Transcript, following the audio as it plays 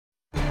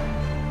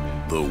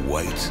The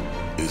wait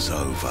is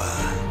over.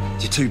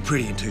 You're too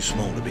pretty and too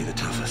small to be the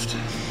toughest,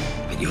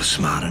 but you're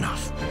smart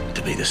enough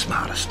to be the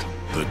smartest.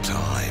 The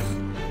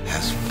time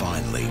has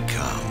finally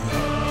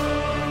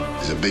come.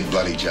 There's a big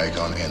bloody joke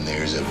on, and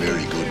there's a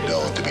very good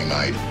dollar to be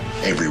made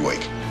every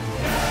week.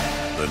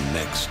 The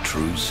next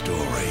true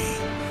story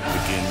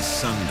begins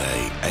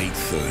Sunday,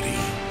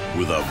 8:30,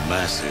 with a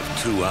massive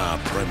 2-hour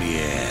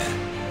premiere.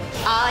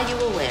 Are you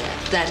aware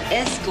that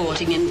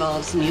escorting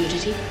involves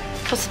nudity?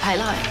 What's the pay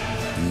like?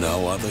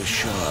 No other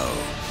show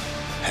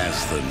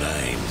has the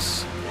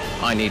names.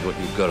 I need what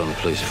you've got on the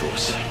police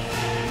force.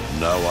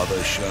 No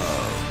other show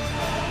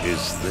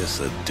is this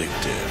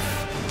addictive.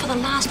 For the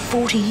last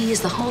 40 years,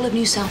 the whole of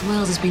New South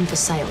Wales has been for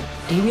sale.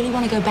 Do you really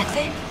want to go back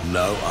there?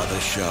 No other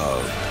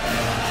show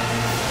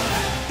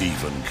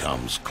even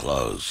comes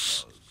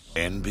close.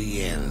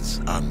 NBN's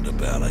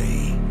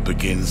Underbelly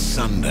begins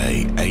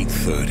Sunday,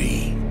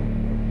 8:30.